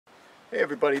Hey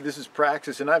everybody, this is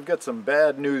Praxis and I've got some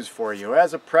bad news for you.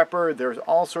 As a prepper, there's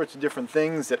all sorts of different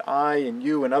things that I and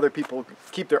you and other people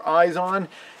keep their eyes on,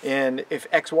 and if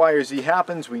X, Y, or Z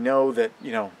happens, we know that,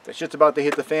 that shit's about to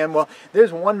hit the fan. Well,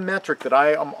 there's one metric that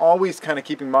I am always kind of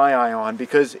keeping my eye on,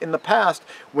 because in the past,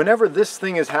 whenever this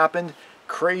thing has happened,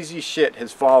 crazy shit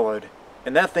has followed,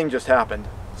 and that thing just happened.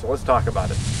 So let's talk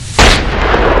about it.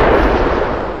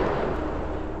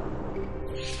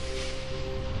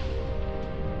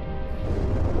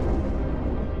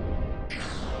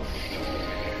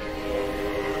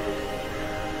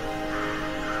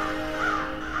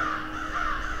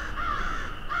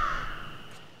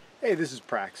 Hey, this is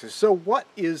Praxis. So what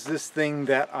is this thing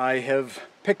that I have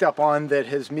picked up on that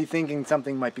has me thinking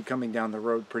something might be coming down the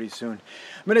road pretty soon?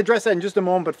 I'm going to address that in just a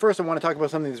moment, but first I want to talk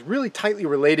about something that's really tightly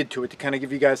related to it to kind of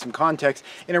give you guys some context,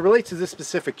 and it relates to this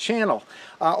specific channel.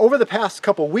 Over the past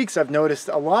couple weeks, I've noticed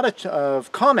a lot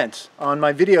of comments on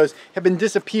my videos have been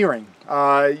disappearing.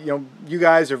 You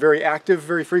guys are very active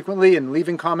very frequently and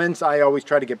leaving comments. I always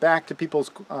try to get back to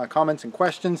people's comments and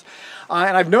questions.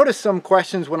 And I've noticed some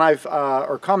questions when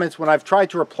or comments when I've tried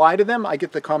to reply to them. I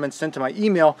get the comments sent to my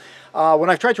email.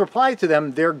 When I've tried to reply to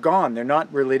them, they're gone. They're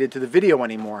not related to the video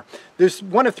anymore. There's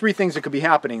one of three things that could be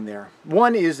happening there.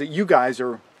 One is that you guys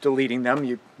are deleting them.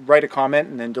 You write a comment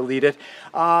and then delete it.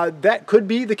 That could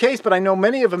be the case, but I know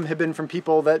many of them have been from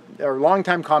people that are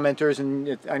longtime commenters,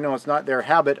 and I know it's not their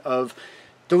habit of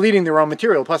deleting their own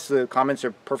material. Plus the comments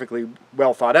are perfectly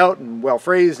well thought out and well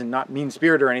phrased and not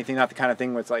mean-spirited or anything, not the kind of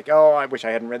thing where it's like, oh, I wish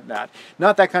I hadn't written that.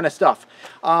 Not that kind of stuff.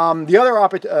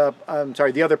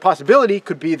 The other possibility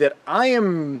could be that I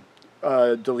am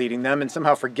deleting them and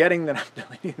somehow forgetting that I'm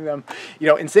deleting them.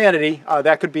 Insanity,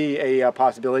 that could be a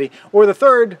possibility. Or the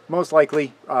third, most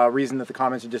likely, reason that the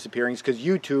comments are disappearing is because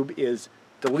YouTube is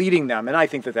deleting them, and I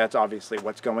think that that's obviously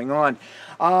what's going on.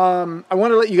 I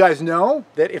want to let you guys know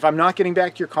that if I'm not getting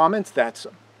back to your comments, that's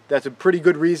a pretty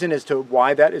good reason as to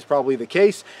why that is probably the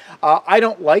case. I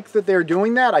don't like that they're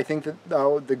doing that. I think that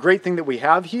the great thing that we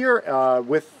have here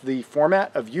with the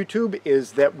format of YouTube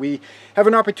is that we have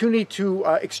an opportunity to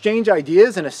exchange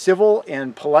ideas in a civil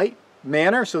and polite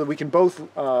manner, so that we can both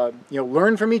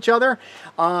learn from each other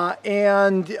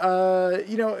and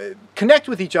connect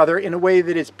with each other in a way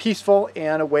that is peaceful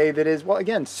and a way that is, well,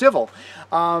 again, civil.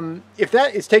 If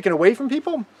that is taken away from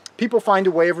people, people find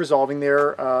a way of resolving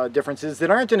their differences that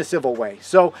aren't in a civil way.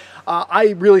 So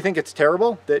I really think it's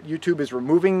terrible that YouTube is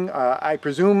removing, I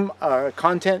presume,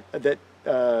 content that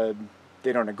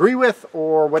they don't agree with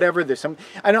or whatever. There's some,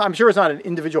 I'm sure it's not an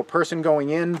individual person going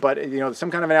in, but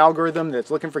some kind of an algorithm that's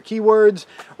looking for keywords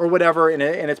or whatever, and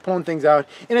it's pulling things out.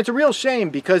 And it's a real shame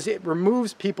because it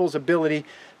removes people's ability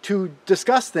to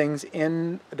discuss things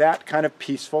in that kind of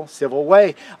peaceful, civil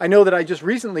way. I know that I just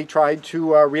recently tried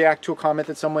to react to a comment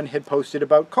that someone had posted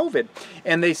about COVID,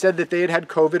 and they said that they had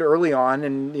COVID early on,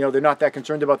 and they're not that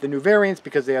concerned about the new variants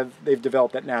because they've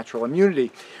developed that natural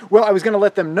immunity. Well, I was going to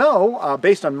let them know,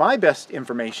 based on my best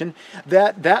information,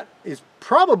 that that is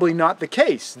probably not the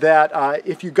case. That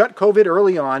if you got COVID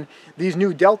early on, these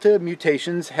new Delta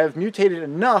mutations have mutated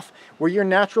enough where your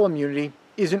natural immunity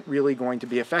isn't really going to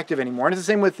be effective anymore. And it's the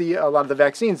same with a lot of the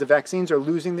vaccines. The vaccines are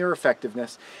losing their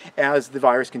effectiveness as the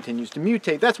virus continues to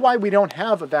mutate. That's why we don't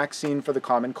have a vaccine for the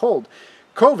common cold.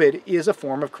 COVID is a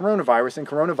form of coronavirus, and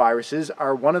coronaviruses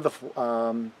are one of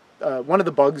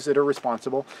the bugs that are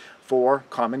responsible for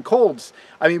common colds.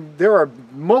 I mean, there are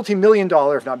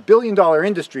multi-million-dollar, if not billion-dollar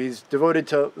industries devoted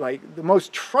to like the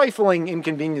most trifling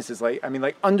inconveniences, like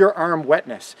underarm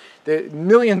wetness. The $1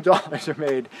 million are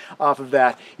made off of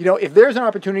that. If there's an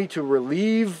opportunity to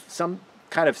relieve some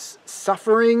kind of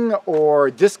suffering or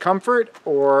discomfort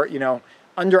or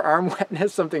underarm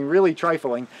wetness, something really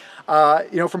trifling,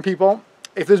 from people.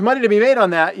 If there's money to be made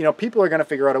on that, people are going to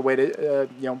figure out a way to,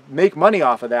 make money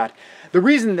off of that. The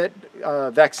reason that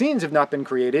vaccines have not been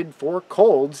created for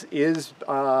colds is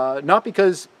not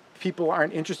because people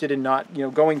aren't interested in not,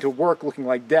 going to work looking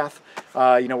like death,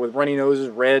 with runny noses,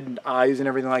 red eyes, and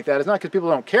everything like that. It's not because people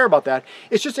don't care about that.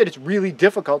 It's just that it's really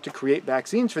difficult to create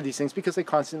vaccines for these things because they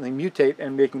constantly mutate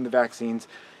and making the vaccines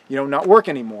not work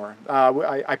anymore.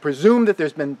 I presume that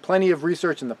there's been plenty of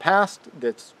research in the past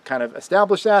that's kind of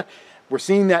established that. We're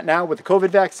seeing that now with the COVID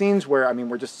vaccines where,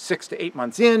 we're just 6 to 8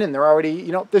 months in and they're already,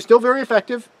 they're still very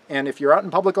effective. And if you're out in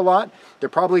public a lot, they're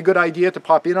probably a good idea to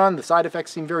pop in on. The side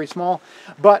effects seem very small.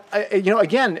 But,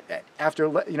 again, after,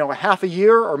 a half a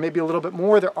year or maybe a little bit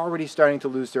more, they're already starting to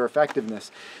lose their effectiveness.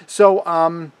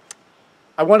 So,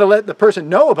 I want to let the person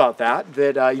know about that,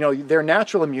 you know, their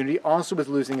natural immunity also is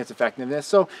losing its effectiveness.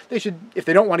 So they should, if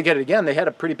they don't want to get it again, they had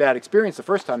a pretty bad experience the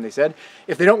first time, they said.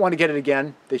 If they don't want to get it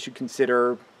again, they should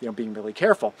consider, you know, being really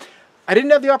careful. I didn't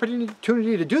have the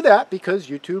opportunity to do that because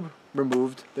YouTube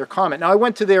removed their comment. Now I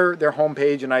went to their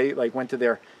homepage and I went to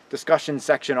their discussion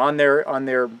section on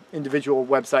their individual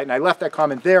website, and I left that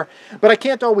comment there. But I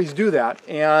can't always do that.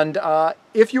 And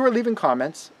if you are leaving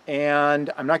comments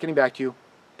and I'm not getting back to you,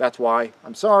 that's why.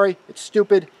 I'm sorry. It's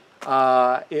stupid.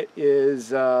 It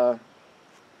is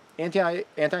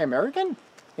anti-American,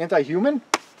 anti-human,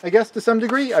 I guess, to some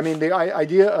degree. I mean, the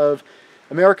idea of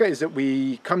America is that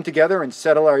we come together and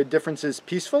settle our differences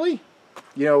peacefully,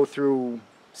 you know, through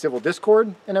civil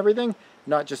discord and everything,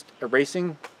 not just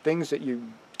erasing things that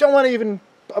you don't want to even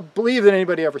believe that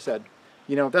anybody ever said.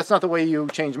 You know, that's not the way you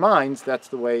change minds. That's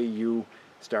the way you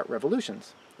start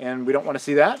revolutions. And we don't want to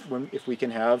see that if we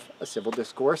can have a civil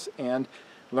discourse and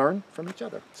learn from each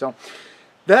other. So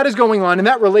that is going on, and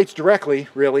that relates directly,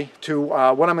 really, to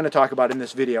what I'm going to talk about in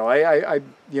this video. I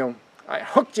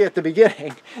hooked you at the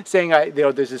beginning, saying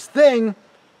there's this thing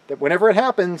that whenever it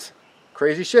happens,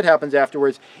 crazy shit happens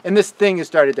afterwards, and this thing has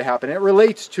started to happen. It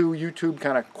relates to YouTube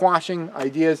kind of quashing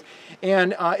ideas,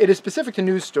 and it is specific to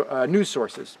news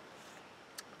sources.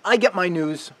 I get my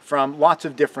news from lots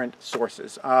of different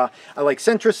sources. I like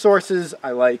centrist sources.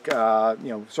 I like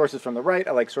sources from the right.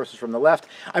 I like sources from the left.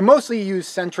 I mostly use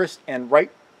centrist and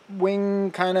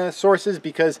right-wing kind of sources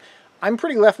because I'm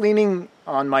pretty left-leaning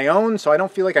on my own, so I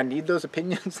don't feel like I need those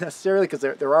opinions necessarily because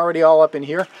they're already all up in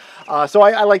here. So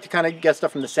I like to kind of get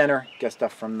stuff from the center, get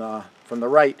stuff from the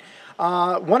right.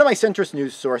 One of my centrist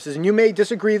news sources, and you may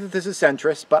disagree that this is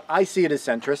centrist, but I see it as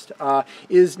centrist,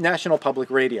 is National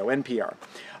Public Radio, NPR.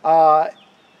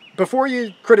 Before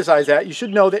you criticize that, you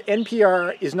should know that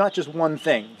NPR is not just one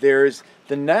thing. There's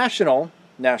the National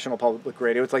Public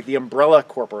Radio. It's like the umbrella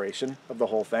corporation of the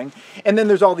whole thing. And then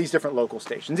there's all these different local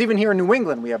stations. Even here in New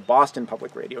England, we have Boston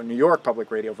Public Radio, New York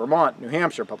Public Radio, Vermont, New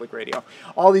Hampshire Public Radio.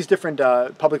 All these different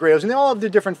public radios, and they all have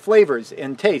their different flavors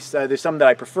and tastes. There's some that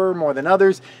I prefer more than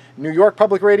others. New York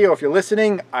Public Radio, if you're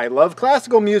listening, I love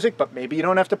classical music, but maybe you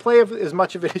don't have to play as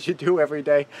much of it as you do every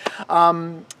day.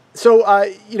 So,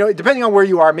 depending on where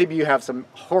you are, maybe you have some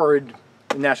horrid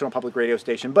National Public Radio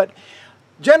station, but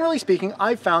generally speaking,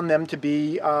 I've found them to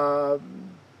be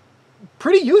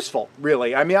pretty useful,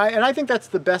 really. I mean, I think that's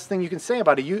the best thing you can say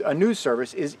about a news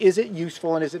service is it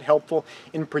useful and is it helpful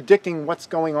in predicting what's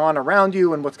going on around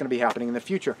you and what's going to be happening in the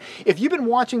future. If you've been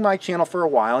watching my channel for a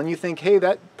while and you think, hey,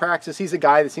 that Praxis, he's a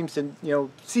guy that seems to,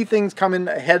 see things coming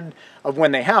ahead of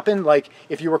when they happen. Like,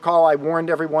 if you recall, I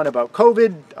warned everyone about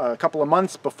COVID a couple of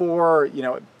months before,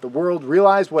 the world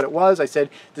realized what it was. I said,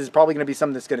 this is probably going to be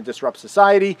something that's going to disrupt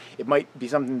society. It might be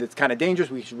something that's kind of dangerous.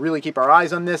 We should really keep our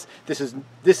eyes on this. This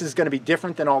is going to be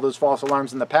different than all those false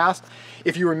alarms in the past.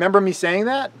 If you remember me saying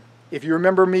that, if you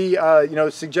remember me,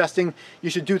 suggesting you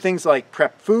should do things like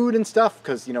prep food and stuff,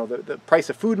 because, the price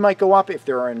of food might go up if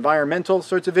there are environmental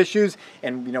sorts of issues,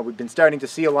 and, we've been starting to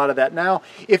see a lot of that now.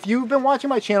 If you've been watching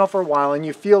my channel for a while and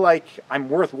you feel like I'm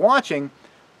worth watching,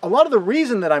 a lot of the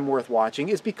reason that I'm worth watching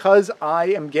is because I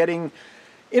am getting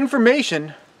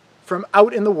information from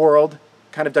out in the world,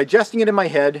 kind of digesting it in my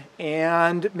head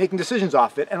and making decisions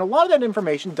off it. And a lot of that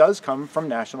information does come from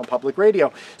National Public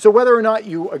Radio. So whether or not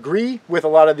you agree with a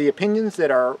lot of the opinions that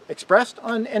are expressed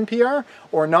on NPR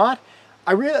or not,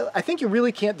 I think you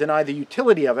really can't deny the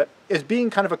utility of it as being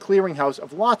kind of a clearinghouse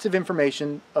of lots of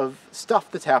information of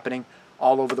stuff that's happening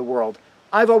all over the world.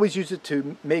 I've always used it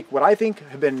to make what I think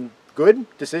have been good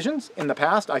decisions in the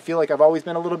past. I feel like I've always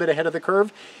been a little bit ahead of the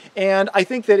curve. And I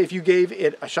think that if you gave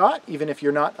it a shot, even if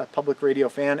you're not a public radio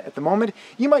fan at the moment,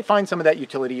 you might find some of that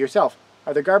utility yourself.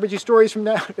 Are there garbagey stories from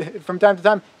time to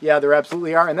time? Yeah, there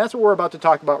absolutely are. And that's what we're about to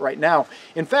talk about right now.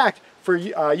 In fact, for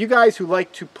you guys who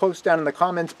like to post down in the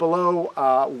comments below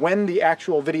when the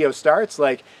actual video starts,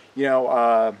 like,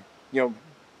 I'm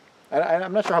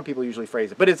not sure how people usually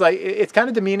phrase it, but it's kind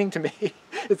of demeaning to me.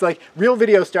 It's like real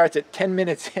video starts at 10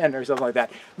 minutes in or something like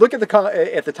that. Look at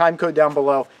the time code down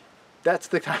below. That's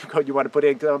the time code you want to put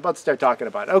in, because I'm about to start talking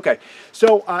about it. Okay,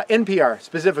 so NPR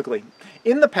specifically.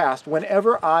 In the past,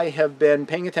 whenever I have been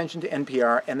paying attention to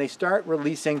NPR and they start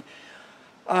releasing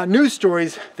news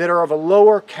stories that are of a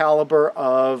lower caliber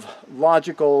of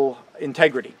logical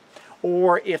integrity,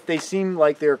 or if they seem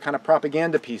like they're kind of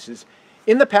propaganda pieces,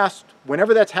 in the past,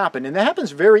 whenever that's happened, and that happens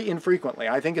very infrequently,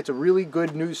 I think it's a really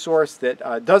good news source that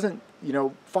doesn't,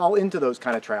 fall into those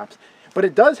kind of traps. But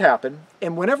it does happen,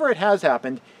 and whenever it has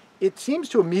happened, it seems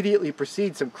to immediately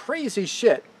precede some crazy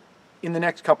shit in the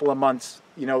next couple of months,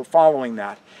 following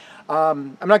that.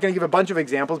 I'm not going to give a bunch of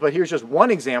examples, but here's just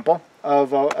one example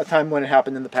of a time when it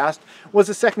happened in the past, was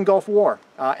the Second Gulf War.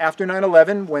 After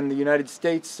 9/11, when the United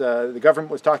States, the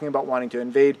government was talking about wanting to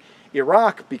invade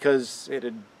Iraq because it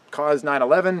had caused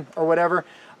 9/11 or whatever,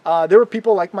 there were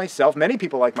people like myself, many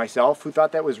people like myself, who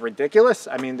thought that was ridiculous.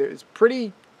 I mean, it's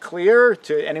pretty clear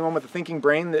to anyone with a thinking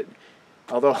brain that,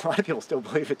 although a lot of people still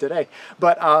believe it today,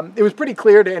 but it was pretty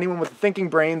clear to anyone with a thinking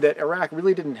brain that Iraq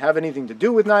really didn't have anything to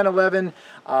do with 9/11.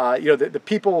 The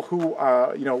people who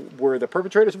were the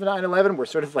perpetrators of 9/11 were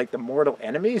sort of like the mortal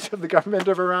enemies of the government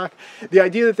of Iraq. The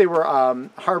idea that they were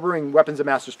harboring weapons of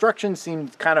mass destruction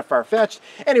seemed kind of far-fetched.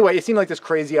 Anyway, it seemed like this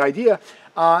crazy idea,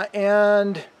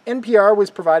 and NPR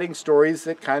was providing stories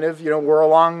that kind of were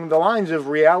along the lines of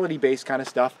reality-based kind of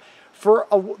stuff for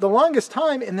the longest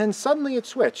time, and then suddenly it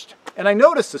switched. And I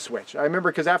noticed the switch. I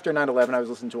remember because after 9/11 I was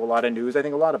listening to a lot of news. I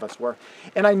think a lot of us were.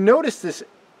 And I noticed this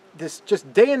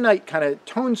just day and night kind of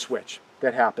tone switch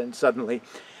that happened suddenly,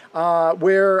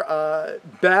 where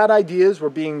bad ideas were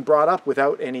being brought up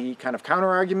without any kind of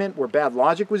counter-argument, where bad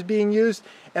logic was being used.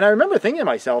 And I remember thinking to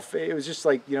myself, it was just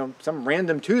like, some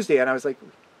random Tuesday, and I was like,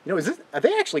 are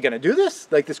they actually going to do this?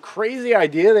 Like this crazy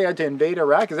idea they had to invade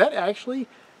Iraq, is that actually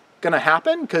going to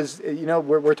happen? Because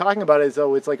we're talking about it as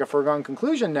though it's like a foregone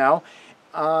conclusion now,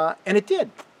 and it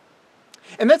did.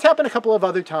 And that's happened a couple of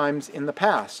other times in the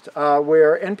past,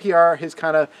 where NPR has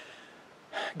kind of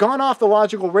gone off the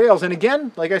logical rails. And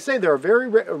again, like I say, they're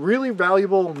a really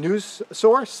valuable news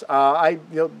source.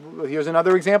 Here's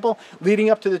another example.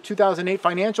 Leading up to the 2008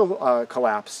 financial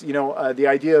collapse, the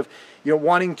idea of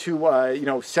wanting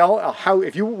to sell a house.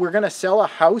 If you were going to sell a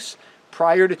house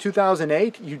prior to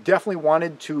 2008, you definitely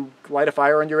wanted to light a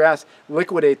fire under your ass,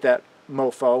 liquidate that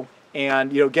mofo,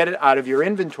 and get it out of your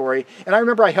inventory. And I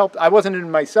remember I wasn't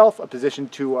in myself a position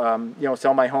to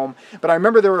sell my home, but I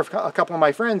remember there were a couple of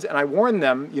my friends, and I warned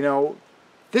them,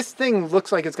 this thing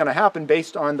looks like it's going to happen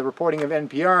based on the reporting of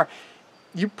NPR.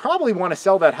 You probably want to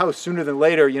sell that house sooner than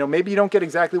later. Maybe you don't get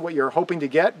exactly what you're hoping to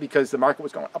get because the market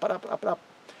was going up and up and up and up.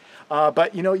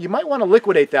 But you might want to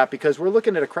liquidate that because we're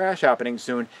looking at a crash happening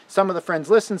soon. Some of the friends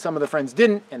listened, some of the friends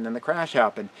didn't, and then the crash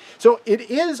happened. So it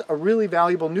is a really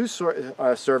valuable news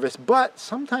service, but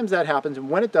sometimes that happens, and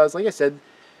when it does, like I said,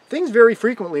 things very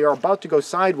frequently are about to go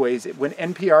sideways when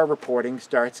NPR reporting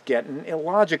starts getting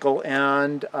illogical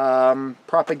and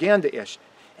propaganda-ish.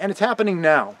 And it's happening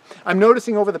now. I'm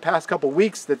noticing over the past couple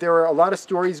weeks that there are a lot of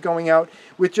stories going out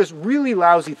with just really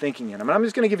lousy thinking in them. And I'm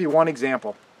just going to give you one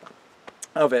example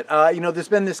of it. There's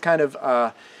been this kind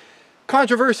of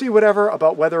controversy, whatever,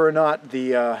 about whether or not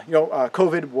the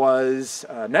COVID was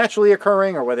naturally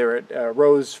occurring or whether it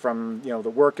arose from the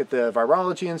work at the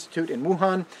Virology Institute in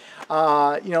Wuhan.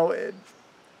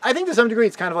 I think to some degree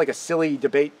it's kind of like a silly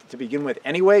debate to begin with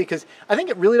anyway, because I think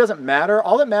it really doesn't matter.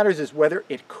 All that matters is whether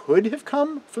it could have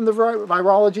come from the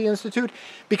Virology Institute,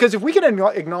 because if we can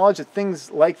acknowledge that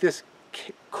things like this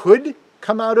could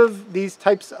come out of these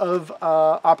types of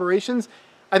operations,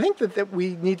 I think that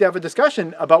we need to have a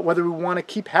discussion about whether we want to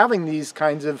keep having these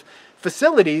kinds of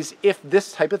facilities if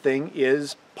this type of thing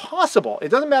is possible. It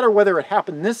doesn't matter whether it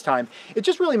happened this time. It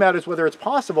just really matters whether it's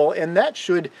possible, and that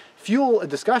should fuel a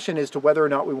discussion as to whether or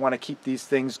not we want to keep these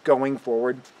things going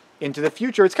forward into the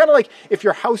future. It's kind of like if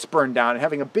your house burned down and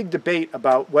having a big debate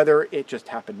about whether it just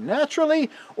happened naturally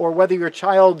or whether your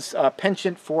child's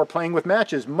penchant for playing with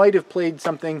matches might have played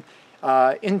something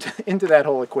into that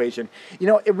whole equation.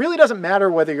 It really doesn't matter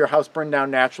whether your house burned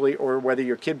down naturally or whether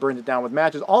your kid burned it down with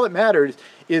matches. All that matters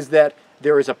is that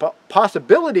there is a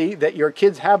possibility that your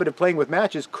kid's habit of playing with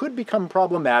matches could become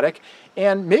problematic,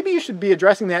 and maybe you should be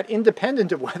addressing that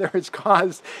independent of whether it's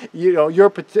caused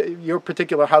your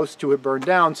particular house to have burned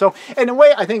down. So in a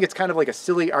way, I think it's kind of like a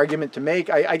silly argument to make.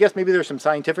 I guess maybe there's some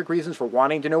scientific reasons for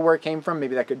wanting to know where it came from.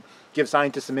 Maybe that could give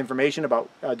scientists some information about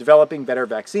developing better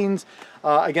vaccines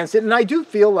against it. And I do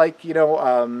feel like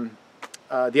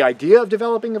the idea of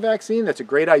developing a vaccine, that's a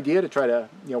great idea to try to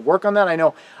work on that. I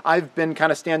know I've been kind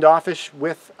of standoffish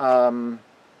with the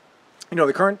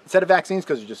current set of vaccines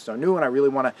because they're just so new, and I really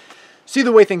want to see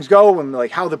the way things go and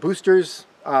like how the boosters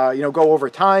go over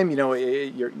time.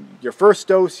 Your first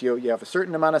dose, you have a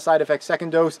certain amount of side effects.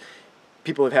 Second dose,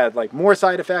 people have had like more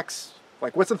side effects.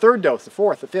 Like, what's the third dose, the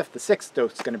fourth, the fifth, the sixth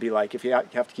dose going to be like if you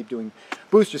have to keep doing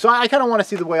boosters? So I kind of want to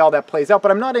see the way all that plays out. But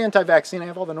I'm not anti-vaccine. I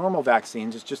have all the normal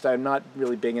vaccines. It's just I'm not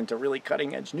really big into really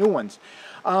cutting-edge new ones.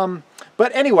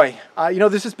 But anyway,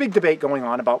 there's this big debate going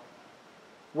on about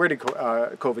where did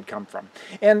COVID come from.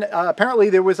 And apparently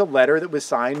there was a letter that was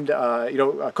signed,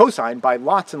 co-signed by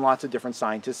lots and lots of different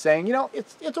scientists saying,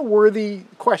 it's a worthy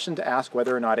question to ask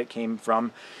whether or not it came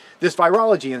from this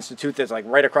virology institute that's like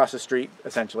right across the street,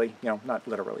 essentially, not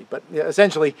literally, but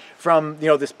essentially from,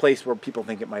 this place where people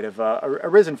think it might have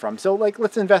arisen from. So like,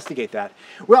 let's investigate that.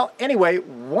 Well, anyway,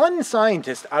 one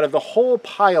scientist out of the whole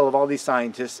pile of all these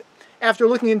scientists, after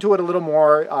looking into it a little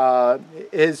more,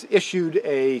 has issued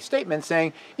a statement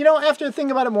saying, after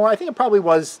thinking about it more, I think it probably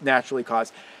was naturally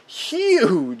caused.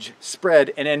 Huge spread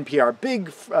in NPR,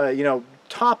 big,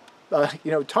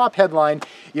 top headline,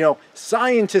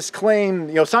 scientists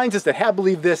claim, scientists that have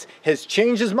believed this has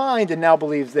changed his mind and now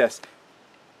believes this.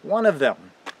 One of them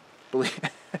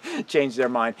changed their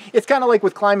mind. It's kind of like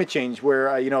with climate change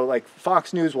where, like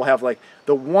Fox News will have like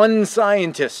the one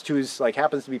scientist who's like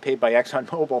happens to be paid by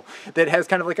ExxonMobil that has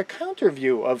kind of like a counter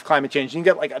view of climate change. You can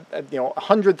get like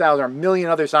 100,000 or a million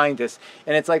other scientists,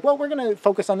 and it's like, well, we're going to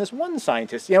focus on this one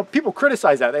scientist. People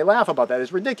criticize that. They laugh about that.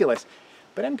 It's ridiculous.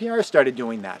 But NPR started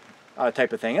doing that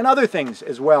type of thing, and other things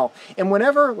as well. And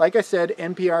whenever, like I said,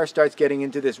 NPR starts getting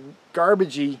into this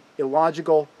garbagey,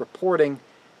 illogical reporting,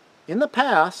 in the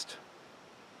past,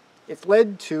 it's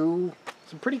led to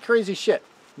some pretty crazy shit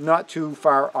not too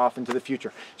far off into the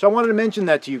future. So I wanted to mention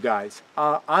that to you guys.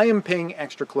 I am paying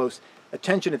extra close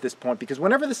attention at this point because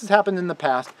whenever this has happened in the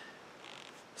past,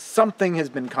 something has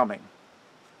been coming.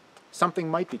 Something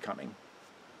might be coming.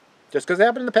 Just because it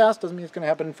happened in the past doesn't mean it's going to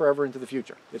happen forever into the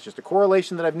future. It's just a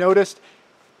correlation that I've noticed,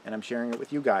 and I'm sharing it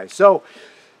with you guys. So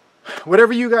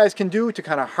whatever you guys can do to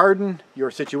kind of harden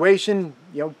your situation,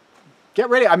 get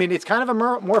ready. I mean, it's kind of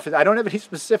amorphous. I don't have any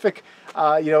specific,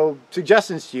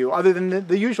 suggestions to you other than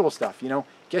the usual stuff.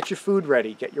 Get your food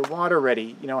ready, get your water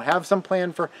ready. Have some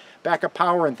plan for backup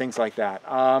power and things like that.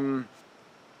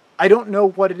 I don't know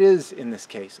what it is in this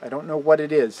case. I don't know what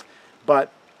it is, but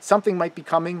something might be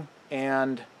coming,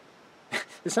 and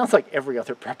it sounds like every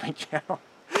other prepping channel.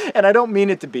 And I don't mean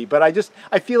it to be, but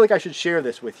I feel like I should share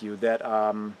this with you that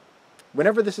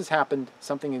whenever this has happened,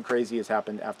 something crazy has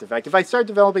happened after the fact. If I start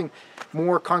developing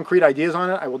more concrete ideas on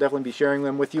it, I will definitely be sharing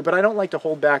them with you, but I don't like to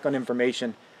hold back on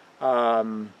information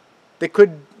that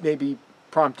could maybe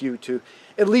prompt you to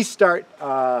at least start,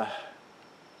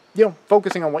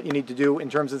 focusing on what you need to do in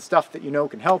terms of the stuff that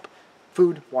can help,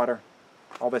 food, water,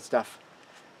 all that stuff.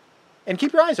 And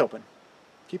keep your eyes open.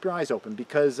 Keep your eyes open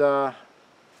because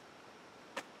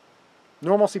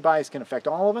normalcy bias can affect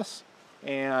all of us,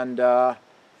 and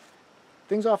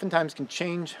things oftentimes can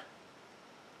change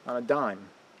on a dime.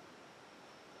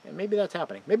 And maybe that's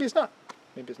happening. Maybe it's not.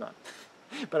 Maybe it's not.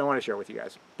 But I want to share it with you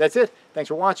guys. That's it. Thanks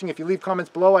for watching. If you leave comments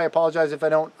below, I apologize if I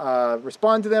don't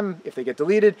respond to them, if they get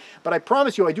deleted. But I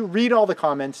promise you, I do read all the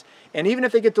comments. And even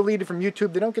if they get deleted from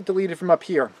YouTube, they don't get deleted from up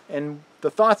here. And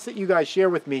the thoughts that you guys share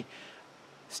with me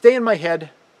stay in my head.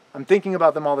 I'm thinking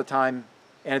about them all the time.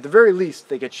 And at the very least,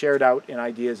 they get shared out in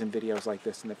ideas and videos like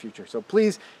this in the future. So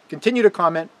please continue to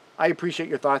comment. I appreciate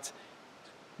your thoughts.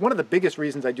 One of the biggest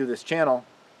reasons I do this channel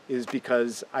is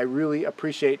because I really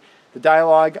appreciate the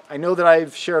dialogue. I know that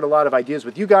I've shared a lot of ideas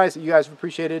with you guys that you guys have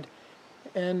appreciated,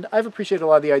 and I've appreciated a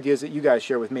lot of the ideas that you guys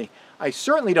share with me. I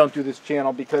certainly don't do this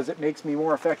channel because it makes me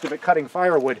more effective at cutting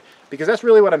firewood, because that's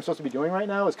really what I'm supposed to be doing right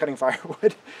now, is cutting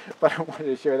firewood, but I wanted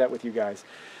to share that with you guys.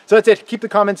 So that's it. Keep the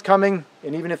comments coming,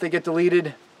 and even if they get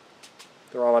deleted,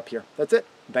 they're all up here. That's it.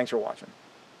 Thanks for watching.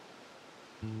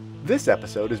 This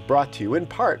episode is brought to you in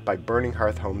part by Burning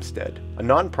Hearth Homestead, a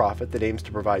nonprofit that aims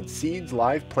to provide seeds,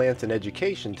 live plants, and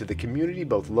education to the community,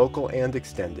 both local and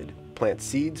extended. Plant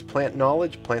seeds, plant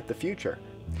knowledge, plant the future.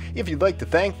 If you'd like to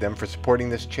thank them for supporting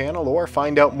this channel or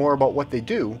find out more about what they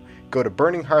do, go to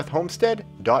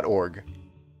burninghearthhomestead.org.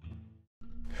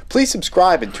 Please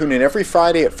subscribe and tune in every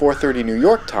Friday at 4:30 New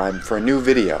York time for a new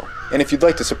video. And if you'd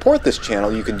like to support this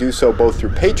channel, you can do so both through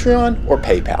Patreon or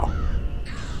PayPal.